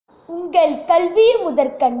உங்கள் கல்வி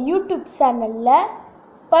முதற்கண் யூடியூப் சேனல்ல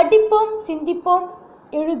படிப்போம், சிந்திப்போம்,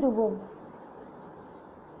 எழுதுவோம்.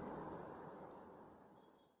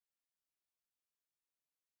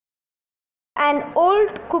 An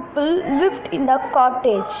old couple lived in a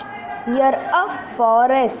cottage near a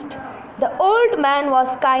forest. The old man was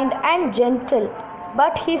kind and gentle,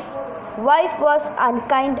 but his wife was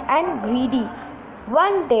unkind and greedy.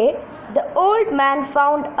 One day, the old man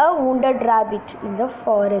found a wounded rabbit in the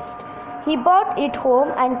forest. He brought it home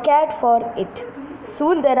and cared for it.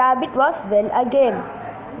 Soon the rabbit was well again.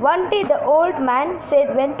 One day the old man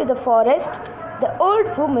went to the forest. The old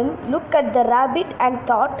woman looked at the rabbit and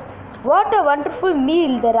thought, "What a wonderful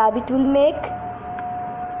meal the rabbit will make."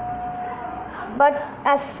 But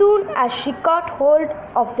as soon as she caught hold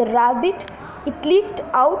of the rabbit, it leaped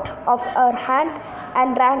out of her hand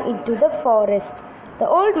and ran into the forest. The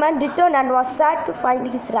old man returned and was sad to find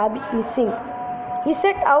his rabbit missing. He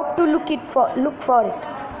set out to look for it.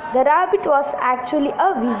 The rabbit was actually a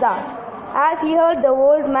wizard. As he heard the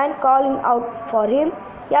old man calling out for him,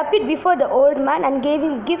 he appeared before the old man and gave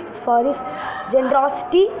him gifts for his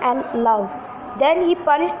generosity and love. Then he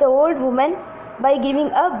punished the old woman by giving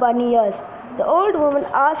her bunny ears. The old woman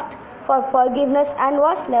asked for forgiveness and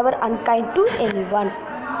was never unkind to anyone.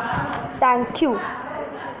 Thank you.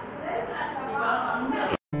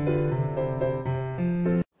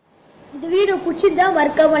 இந்த video பிடிச்சிருந்தா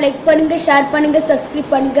மறக்காம like பண்ணுங்க, share பண்ணுங்க,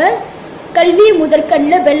 subscribe பண்ணுங்க. கல்வி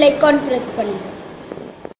முதற்கண்ணில் bell icon press பண்ணுங்க.